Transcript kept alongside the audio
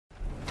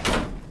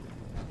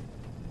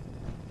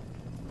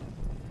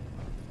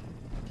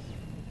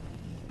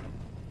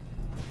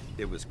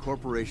It was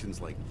corporations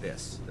like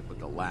this that put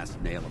the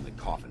last nail in the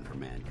coffin for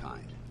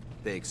mankind.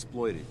 They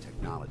exploited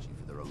technology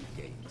for their own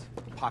gains,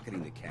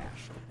 pocketing the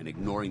cash and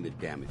ignoring the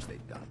damage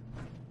they'd done.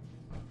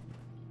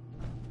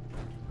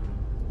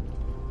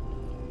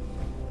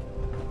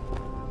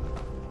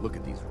 Look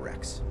at these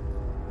wrecks.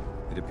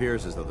 It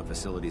appears as though the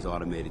facility's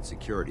automated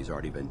security's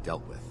already been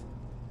dealt with.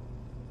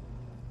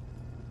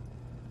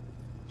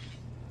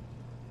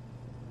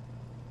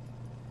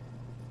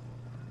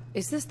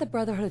 Is this the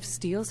Brotherhood of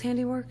Steel's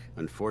handiwork?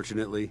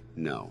 Unfortunately,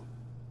 no.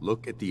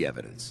 Look at the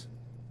evidence.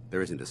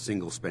 There isn't a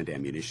single spent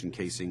ammunition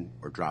casing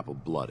or drop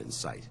of blood in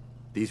sight.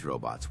 These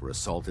robots were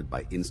assaulted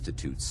by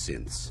Institute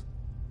synths.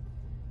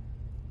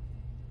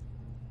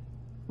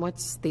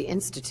 What's the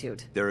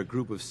Institute? They're a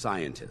group of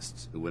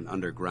scientists who went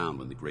underground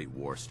when the Great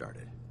War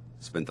started.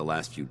 Spent the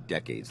last few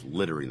decades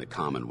littering the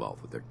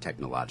Commonwealth with their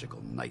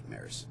technological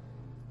nightmares.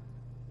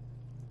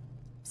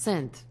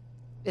 Synth.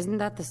 Isn't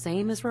that the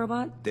same as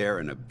robot? They're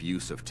an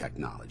abuse of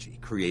technology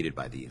created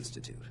by the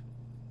Institute.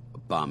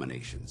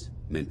 Abominations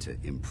meant to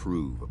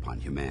improve upon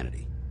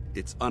humanity.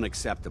 It's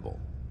unacceptable.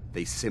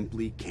 They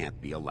simply can't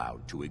be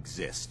allowed to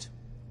exist.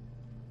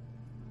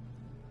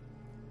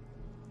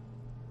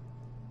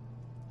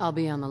 I'll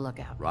be on the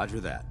lookout.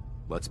 Roger that.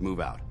 Let's move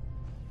out.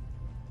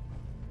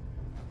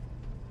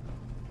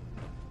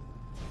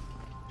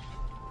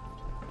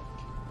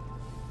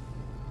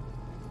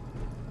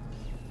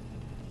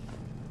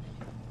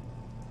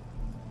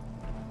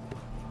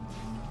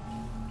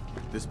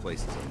 This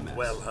place is a mess.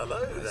 Well,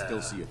 hello there. I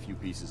still see a few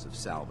pieces of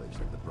salvage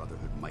that the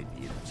Brotherhood might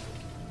be interested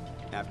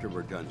in. After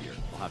we're done here,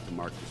 we'll have to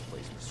mark this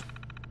place for...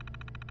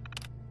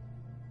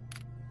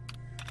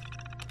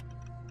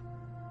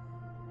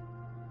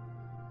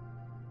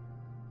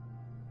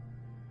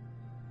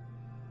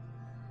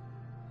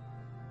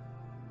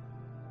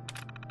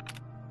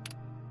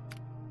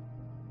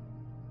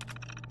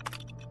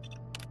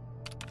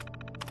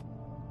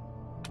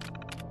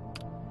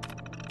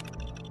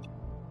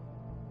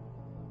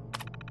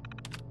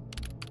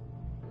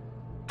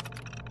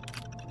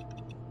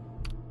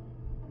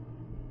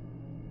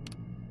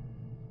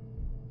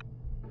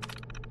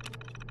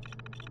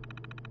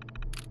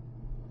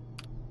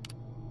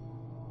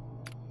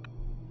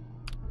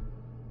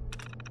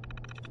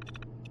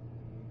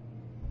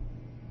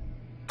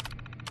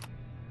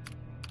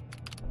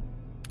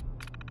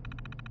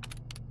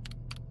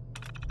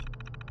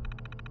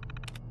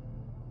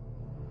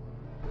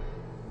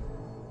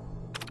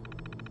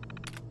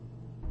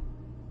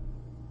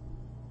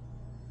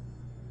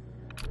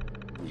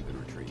 You can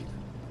retrieve.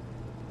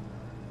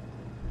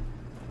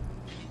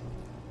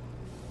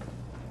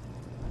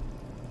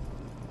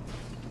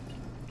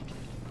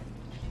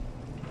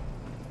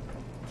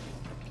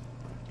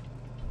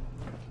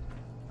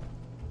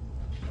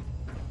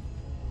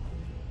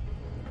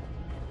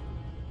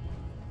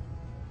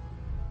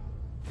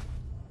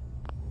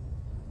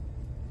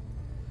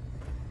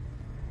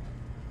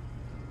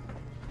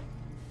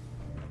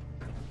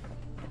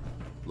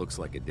 Looks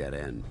like a dead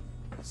end.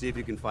 See if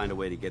you can find a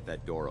way to get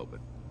that door open.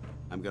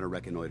 I'm gonna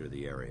reconnoiter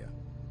the area.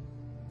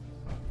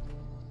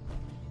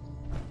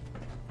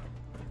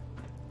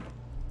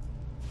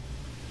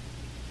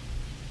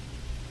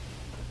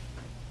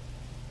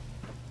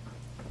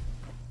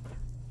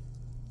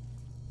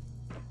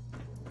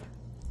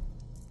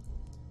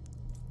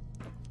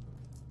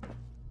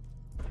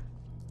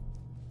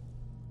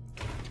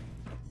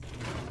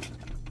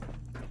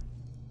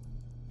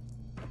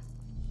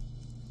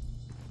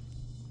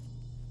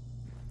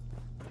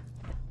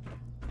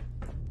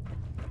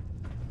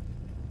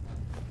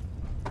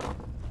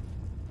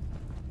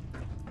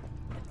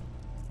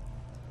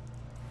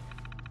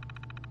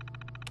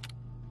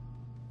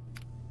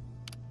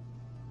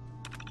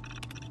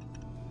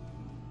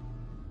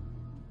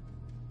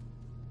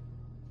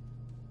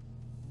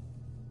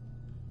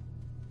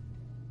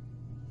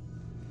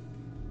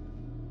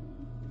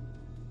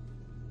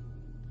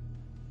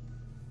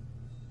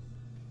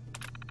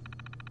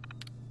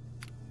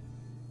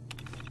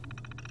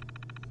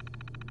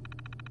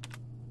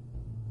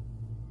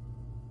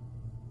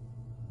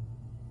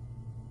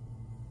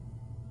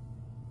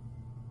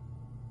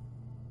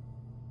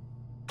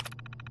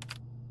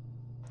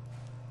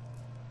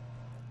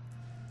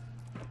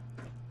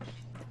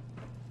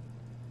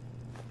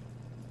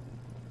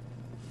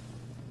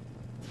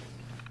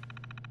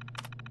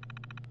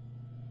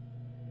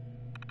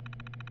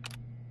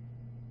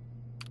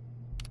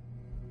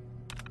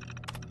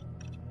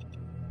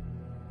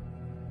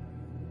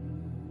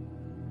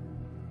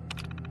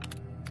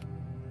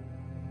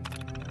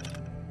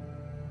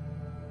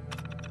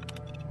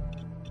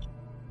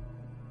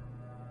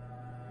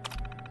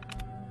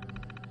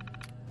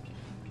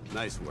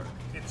 Nice work.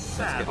 It's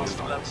sad.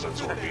 Technology.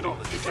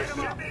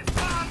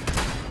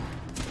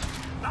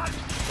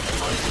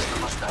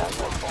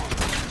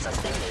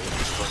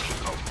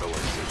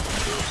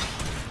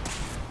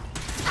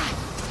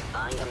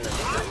 I am the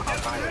victim of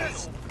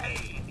violence.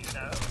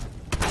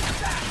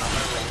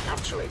 Upper ring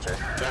actuator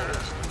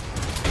damaged.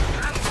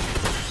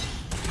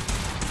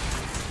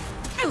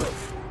 Unit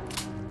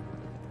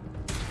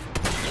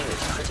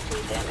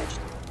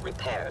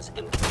Repairs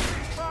in...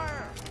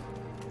 Fire!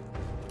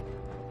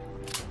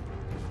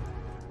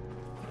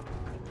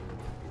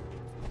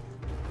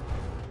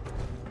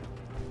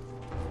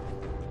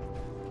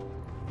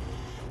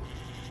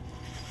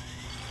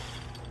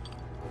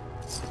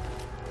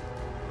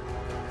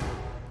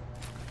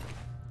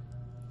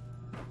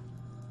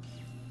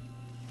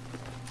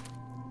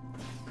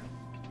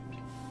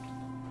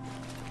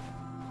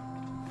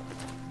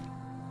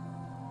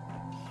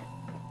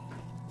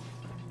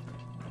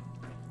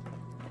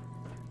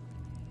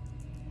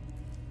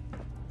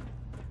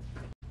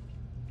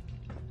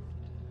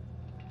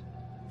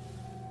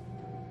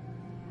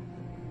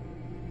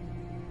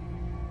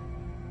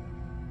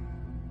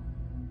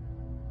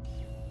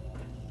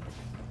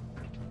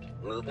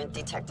 Movement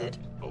detected.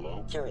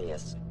 Hello?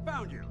 Curious.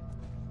 Found you.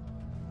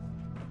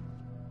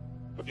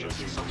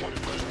 Addressing someone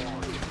in my...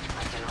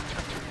 I cannot...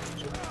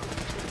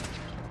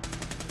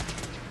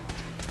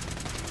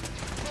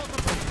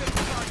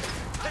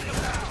 Take him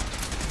down!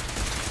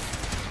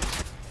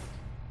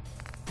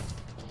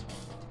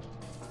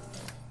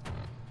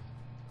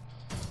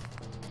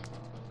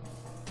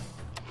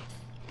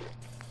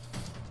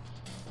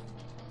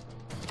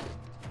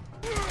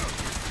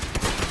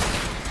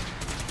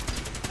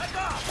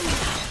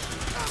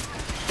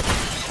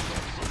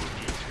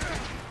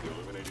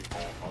 Eliminating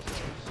all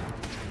hostiles.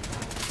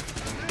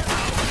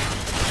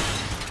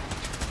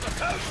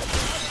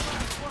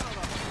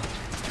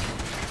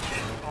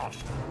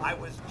 I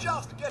was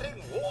just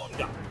getting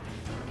warmed up.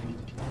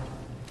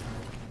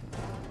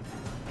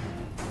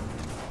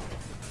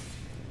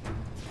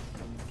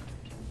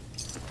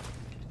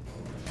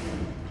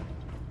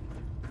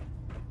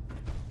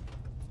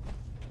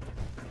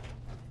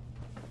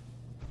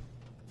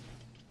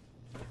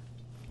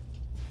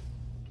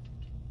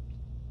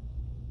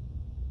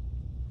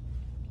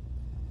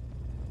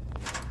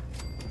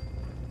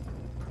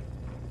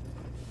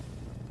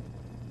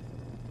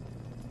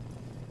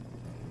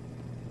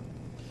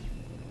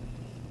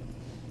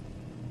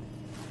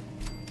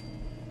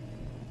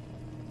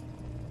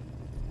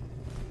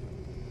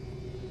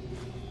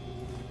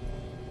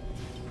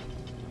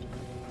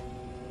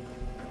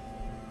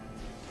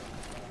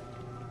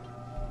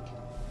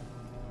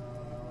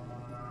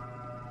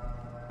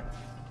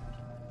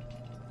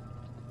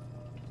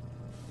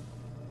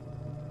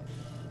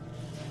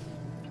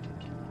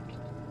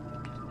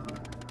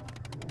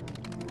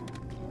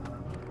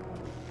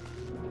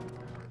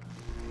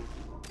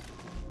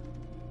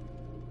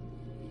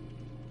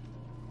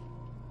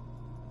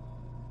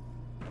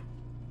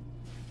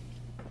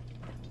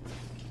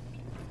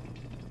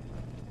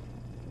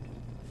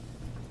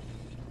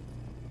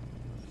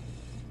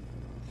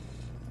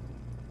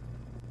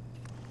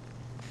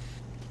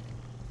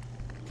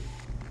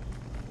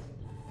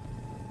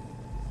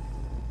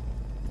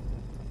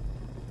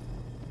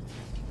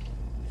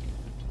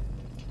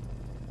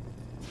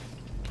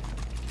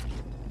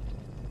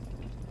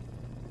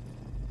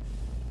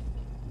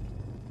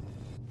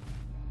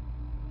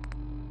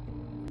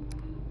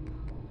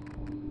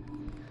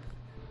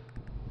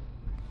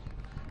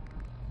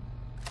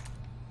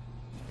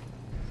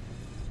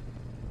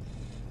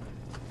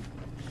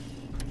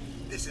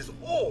 This is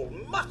all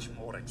much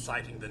more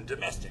exciting than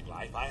domestic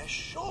life, I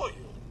assure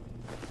you.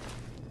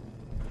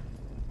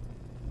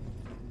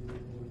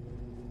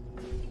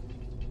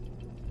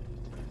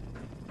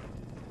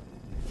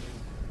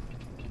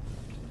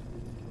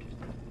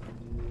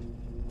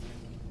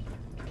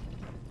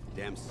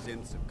 Damn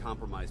synths have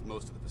compromised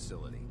most of the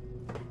facility.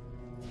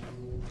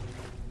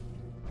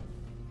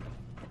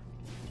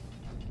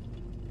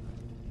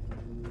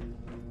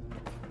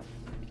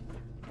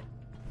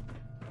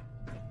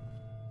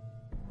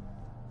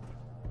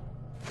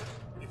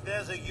 If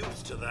there's a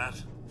use to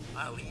that,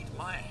 I'll eat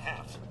my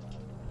hat.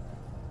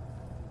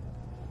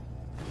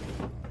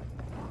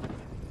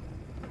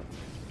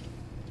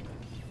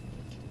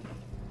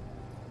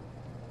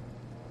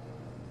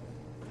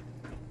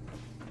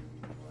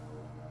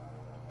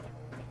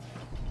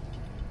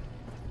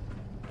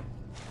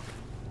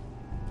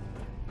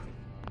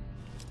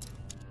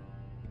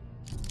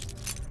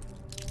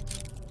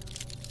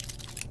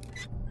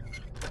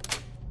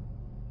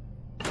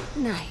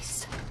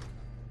 Nice.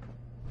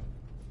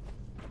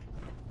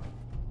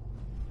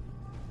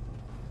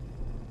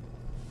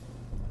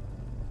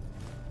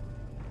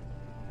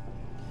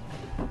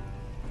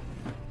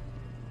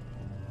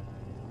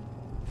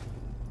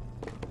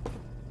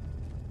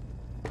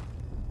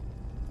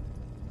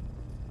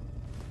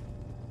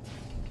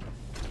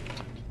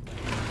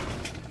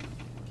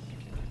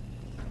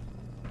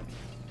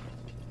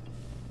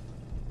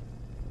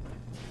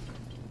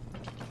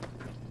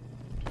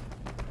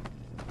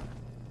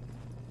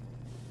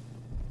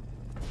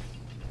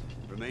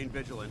 Remain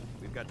vigilant.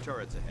 We've got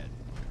turrets ahead.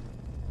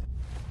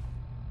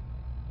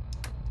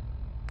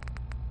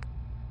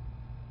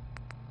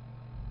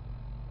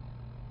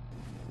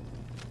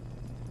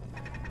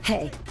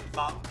 Hey,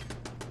 Fun?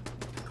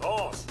 Of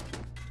course.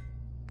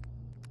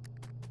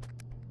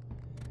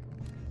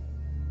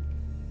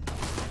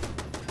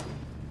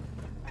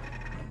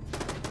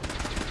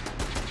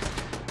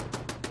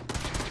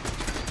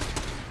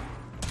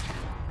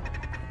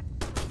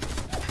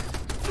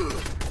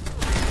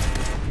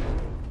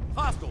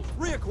 Hostiles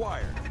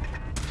reacquired.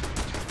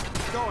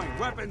 Going,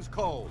 weapons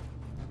cold.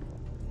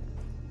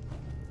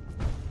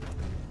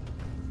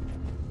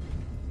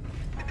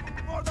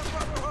 For the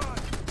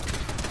Brotherhood!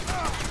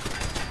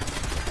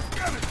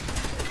 Damn it!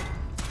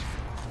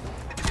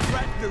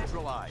 Threat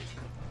neutralized.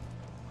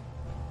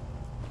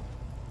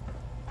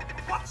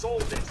 What's all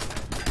this?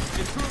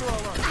 Intruder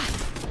alert.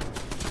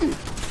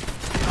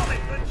 Jolly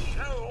good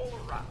show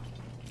all around.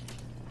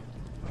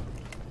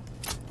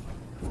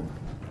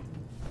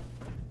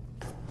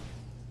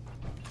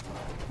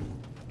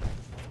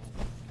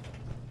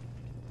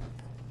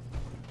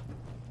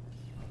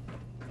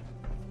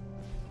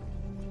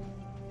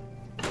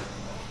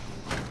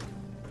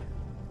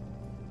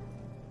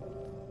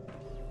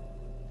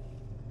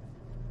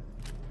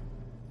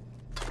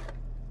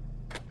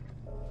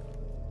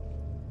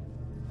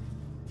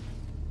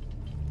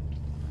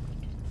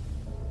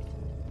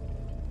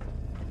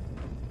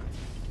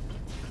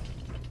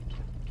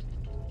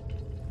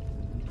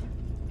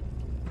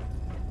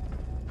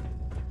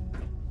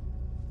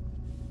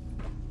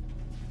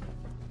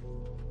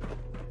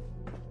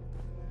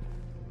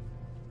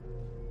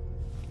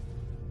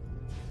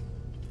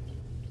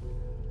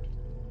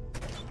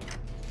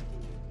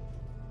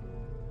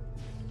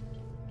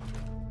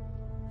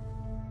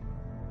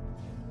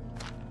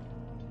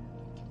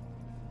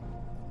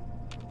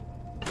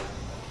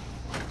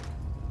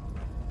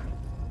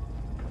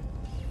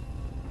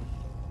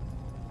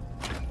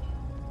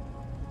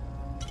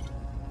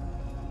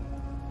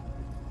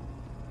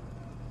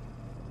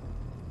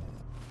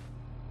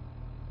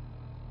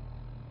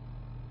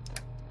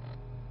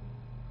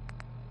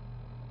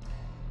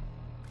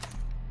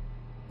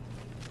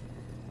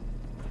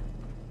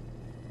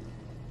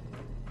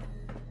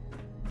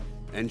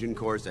 Engine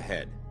cores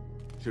ahead.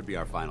 Should be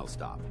our final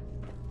stop.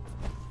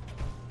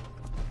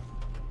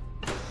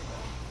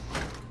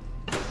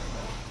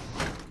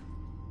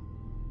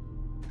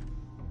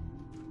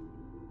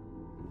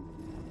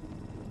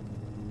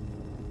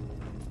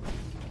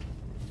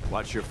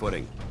 Watch your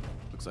footing.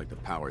 Looks like the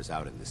power's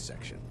out in this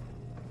section.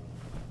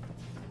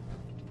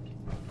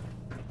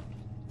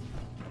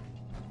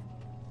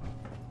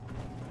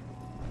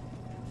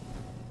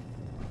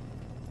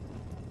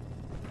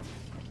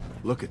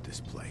 Look at this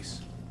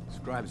place.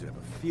 Scribes would have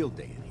a field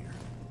day in here.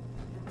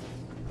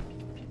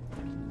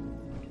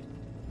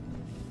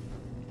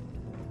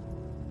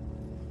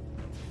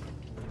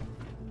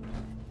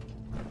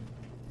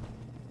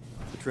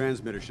 The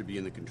transmitter should be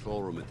in the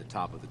control room at the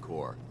top of the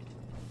core,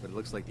 but it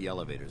looks like the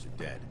elevators are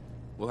dead.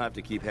 We'll have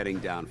to keep heading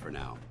down for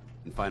now,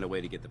 and find a way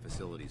to get the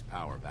facility's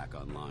power back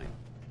online.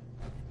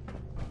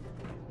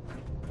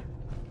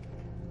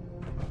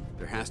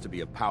 There has to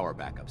be a power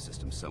backup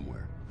system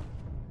somewhere.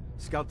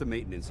 Scout the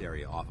maintenance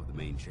area off of the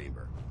main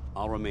chamber.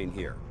 I'll remain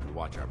here and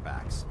watch our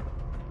backs.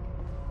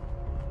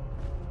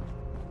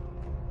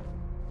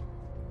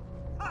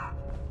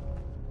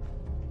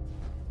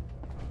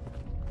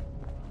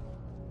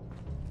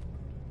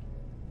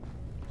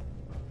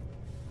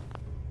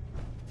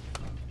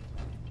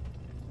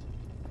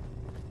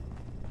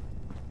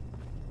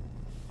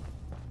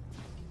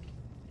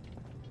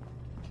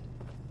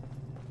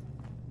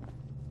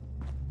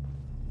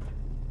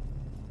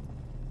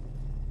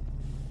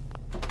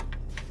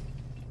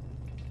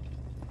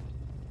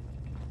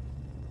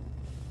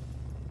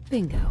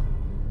 Bingo.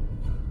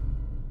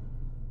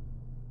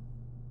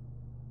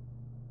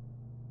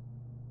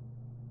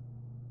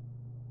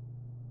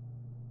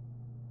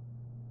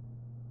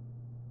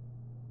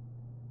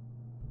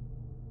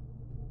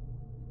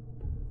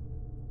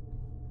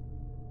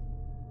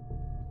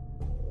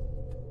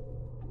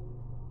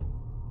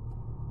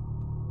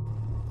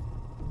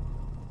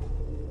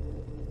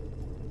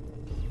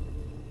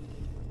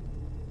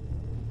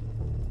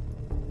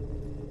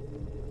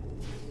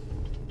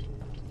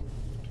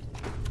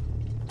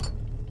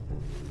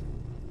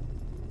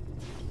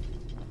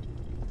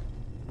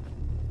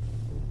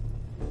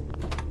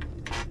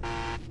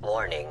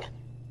 Warning.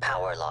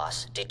 Power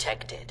loss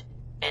detected.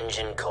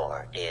 Engine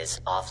core is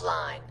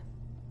offline.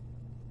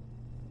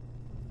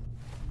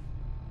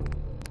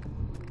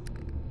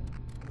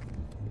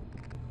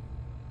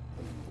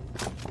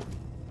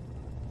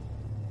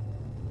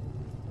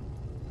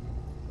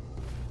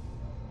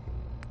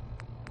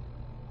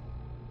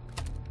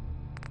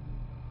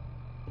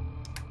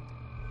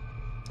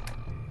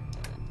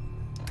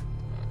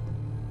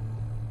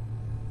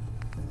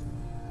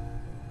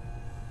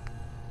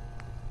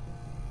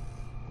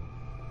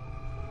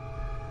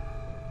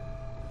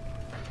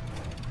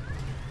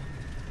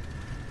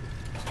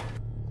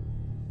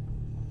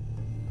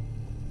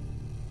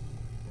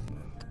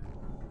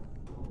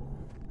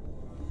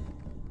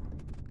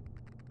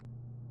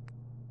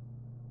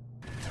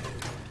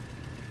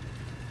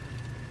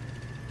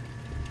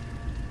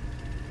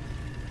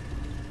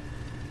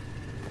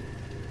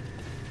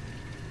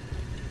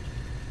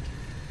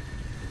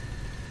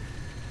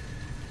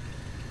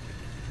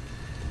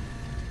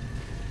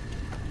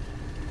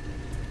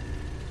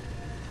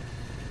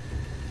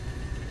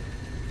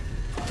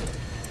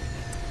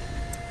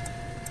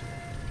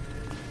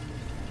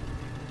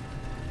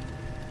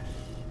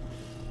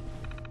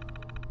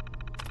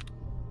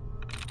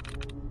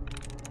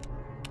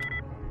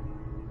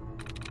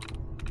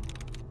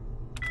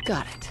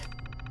 Got it.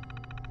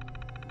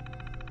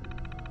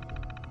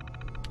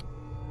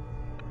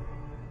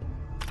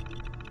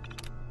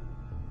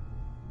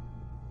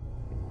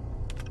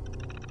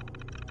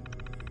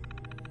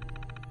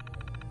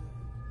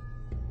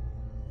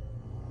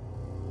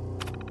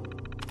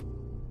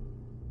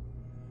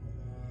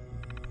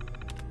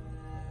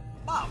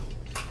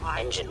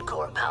 Engine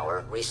core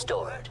power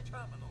restored.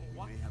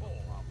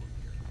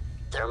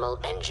 Thermal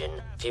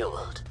engine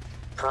fueled,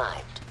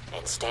 primed,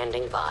 and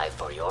standing by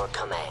for your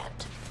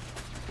command.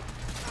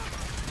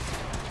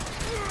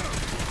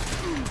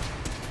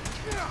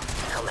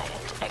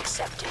 Command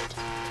accepted.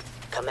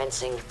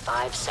 Commencing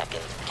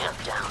 5-second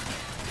countdown.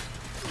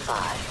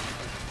 5,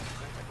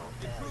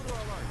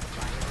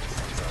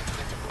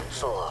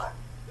 4,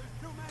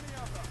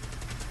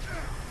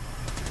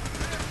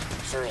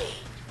 3,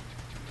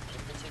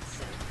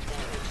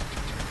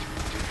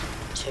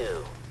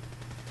 2,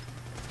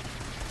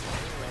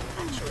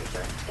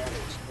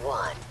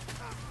 1.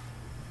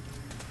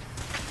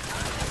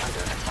 Under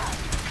attack.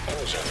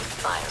 Engine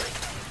firing.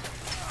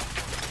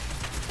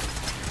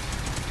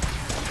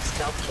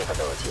 Stealth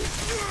capabilities.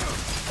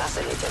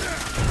 Fascinating.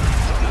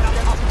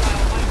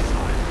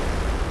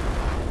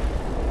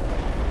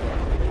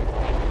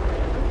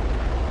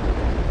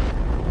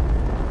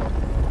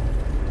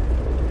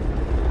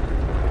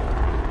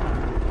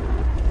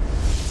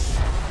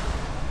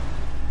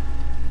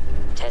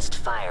 Test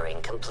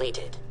firing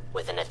completed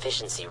with an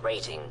efficiency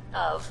rating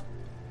of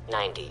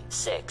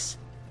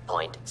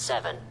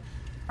 96.7.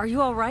 Are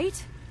you all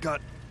right? Got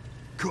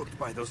cooked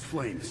by those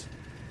flames.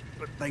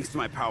 But thanks to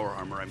my power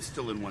armor, I'm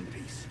still in one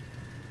piece.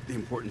 The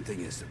important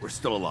thing is that we're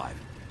still alive.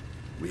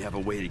 We have a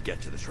way to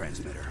get to the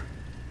transmitter.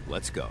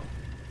 Let's go.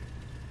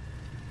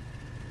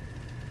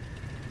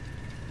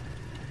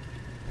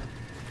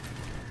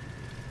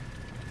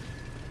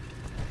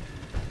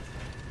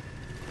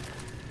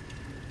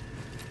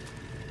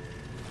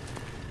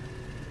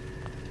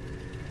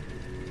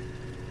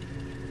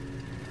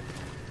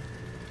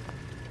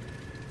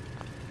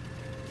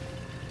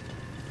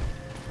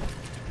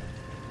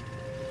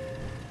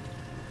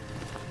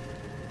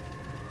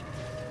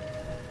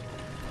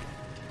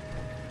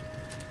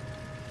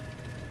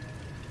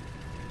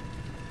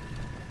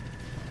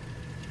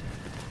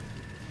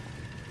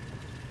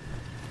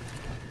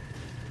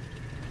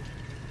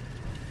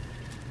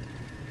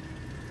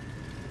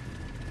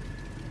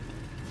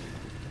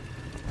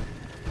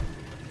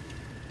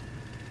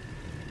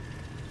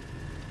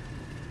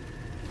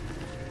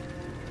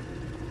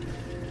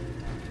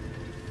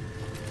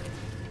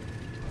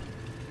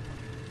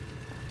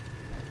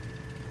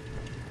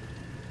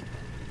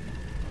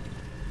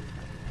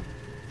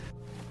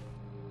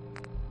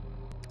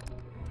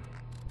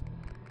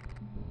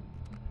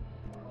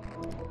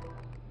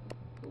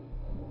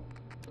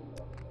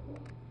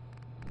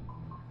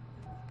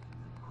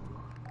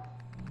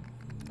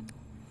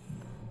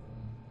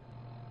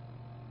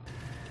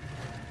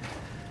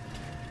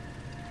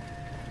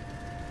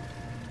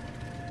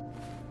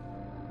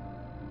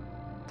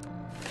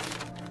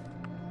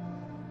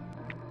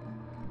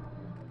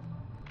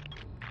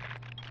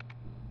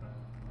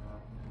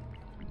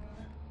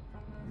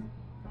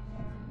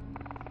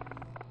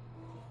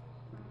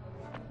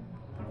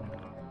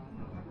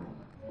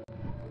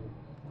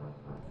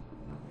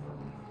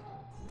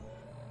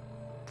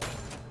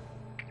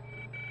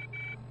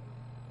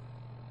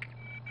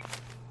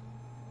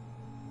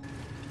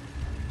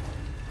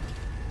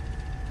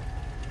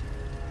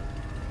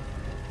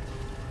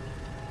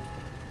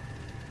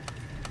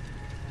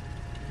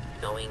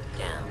 Going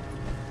down.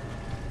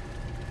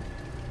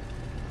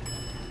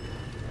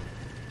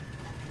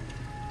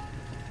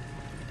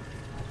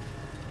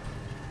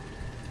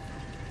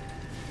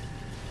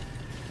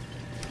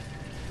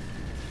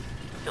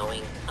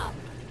 Going up.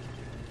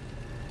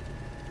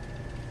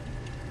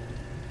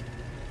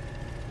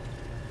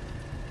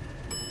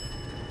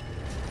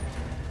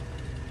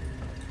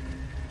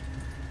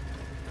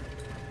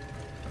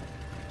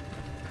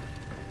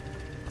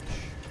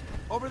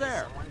 Over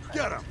there!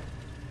 Get him!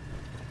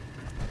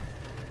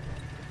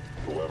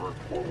 Whoever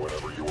or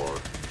whatever you are,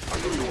 I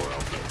know you are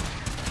out there.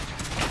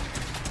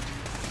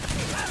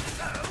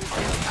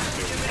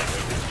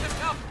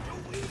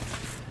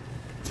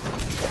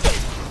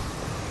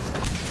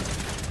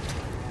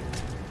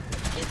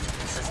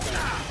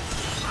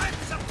 I'm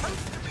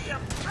supposed to be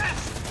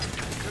impressed!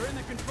 They're in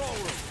the control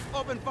room.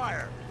 Open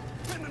fire.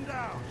 Pin them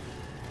down.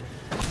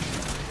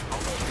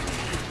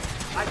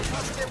 I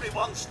trust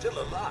everyone's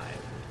still alive.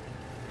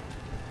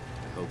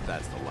 I hope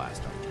that's the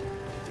last of them.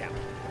 Damn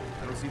it.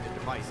 I don't see the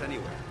device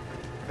anywhere.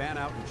 Fan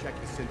out and check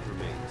the synth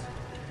remains.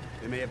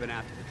 They may have been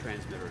after the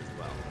transmitter as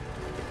well.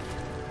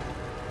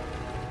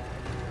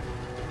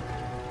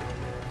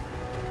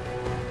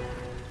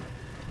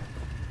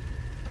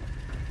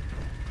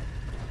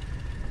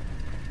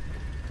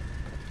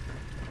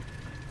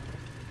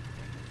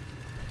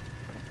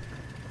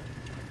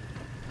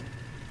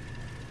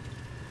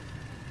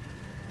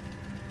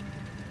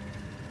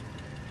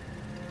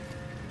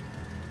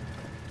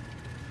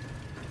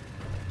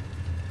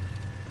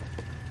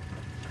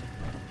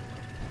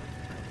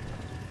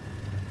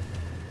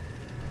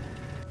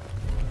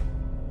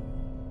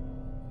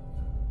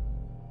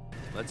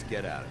 let's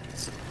get at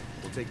it.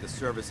 We'll take the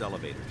service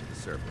elevator to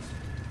the surface.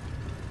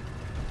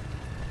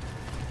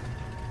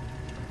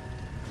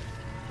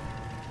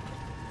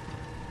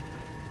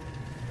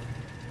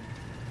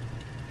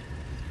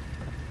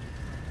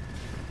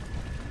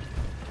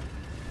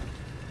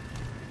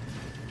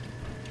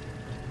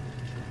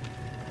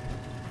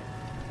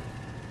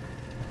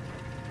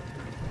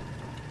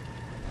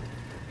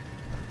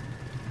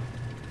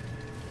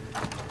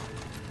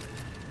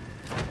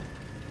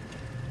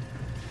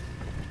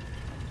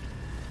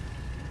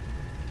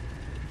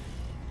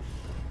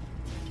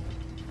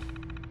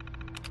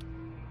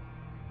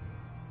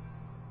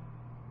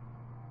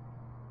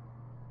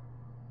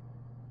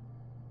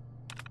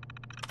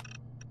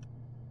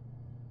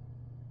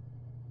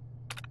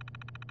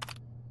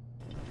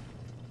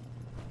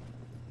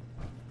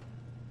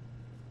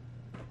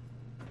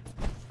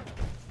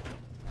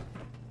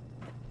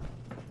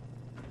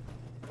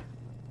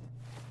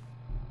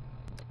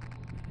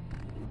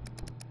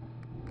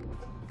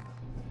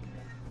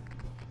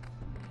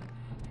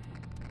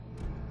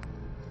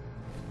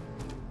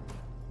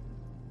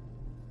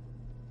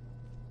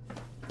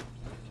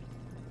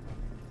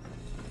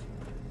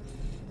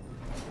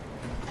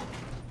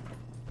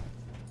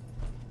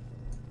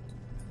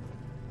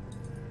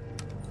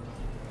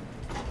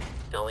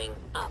 Going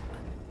up.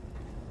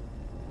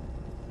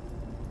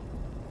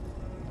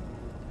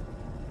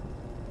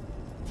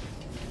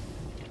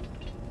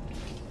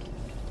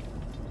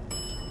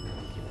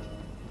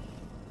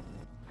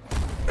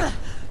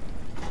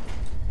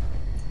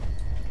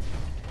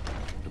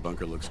 The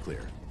bunker looks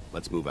clear.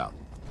 Let's move out.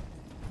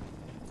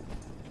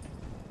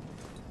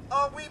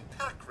 Are we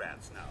pack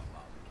rats now,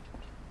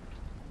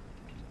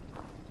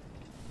 Bob?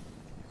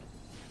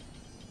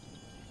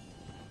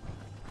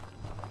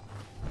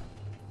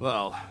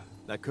 Well,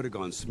 that could have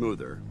gone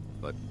smoother,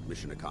 but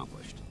mission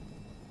accomplished.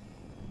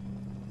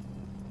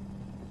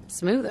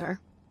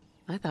 Smoother?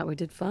 I thought we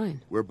did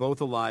fine. We're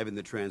both alive and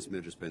the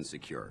transmitter's been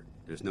secured.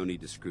 There's no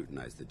need to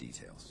scrutinize the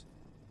details.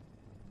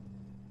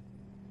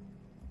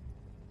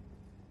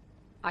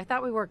 I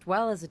thought we worked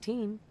well as a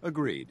team.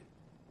 Agreed.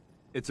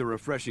 It's a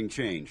refreshing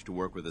change to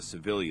work with a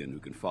civilian who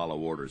can follow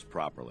orders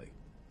properly.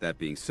 That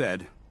being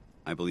said,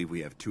 I believe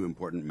we have two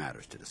important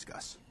matters to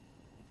discuss.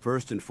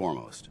 First and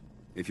foremost,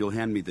 if you'll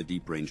hand me the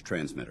deep-range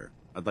transmitter,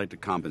 I'd like to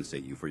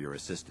compensate you for your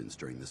assistance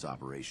during this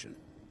operation.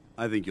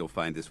 I think you'll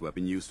find this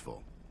weapon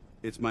useful.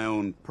 It's my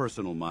own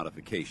personal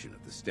modification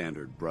of the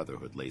standard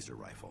Brotherhood laser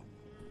rifle.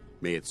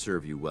 May it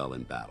serve you well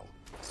in battle.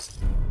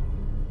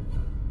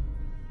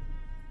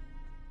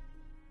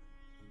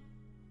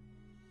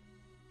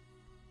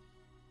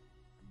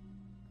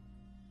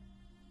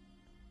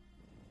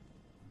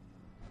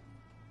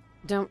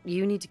 Don't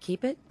you need to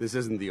keep it? This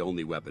isn't the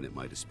only weapon at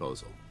my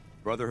disposal.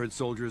 Brotherhood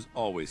soldiers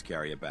always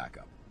carry a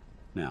backup.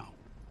 Now,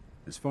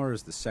 as far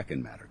as the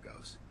second matter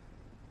goes,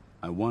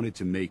 I wanted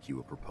to make you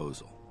a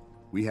proposal.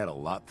 We had a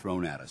lot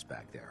thrown at us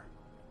back there.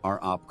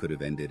 Our op could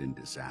have ended in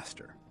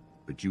disaster,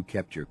 but you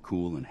kept your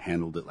cool and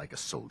handled it like a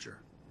soldier.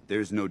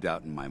 There's no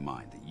doubt in my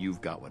mind that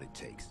you've got what it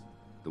takes.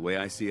 The way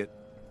I see it,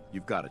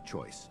 you've got a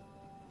choice.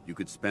 You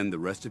could spend the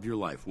rest of your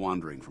life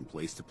wandering from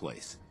place to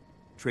place,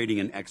 trading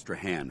an extra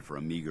hand for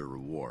a meager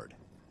reward.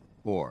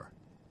 Or,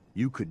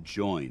 you could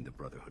join the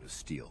Brotherhood of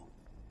Steel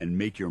and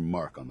make your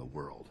mark on the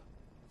world.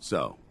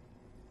 So,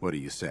 what do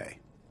you say?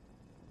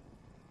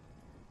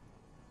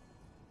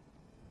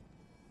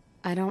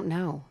 I don't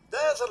know.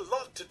 There's a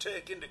lot to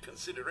take into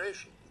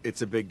consideration.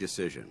 It's a big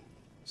decision,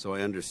 so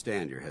I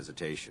understand your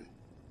hesitation.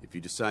 If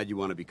you decide you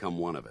want to become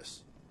one of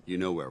us, you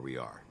know where we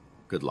are.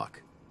 Good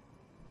luck.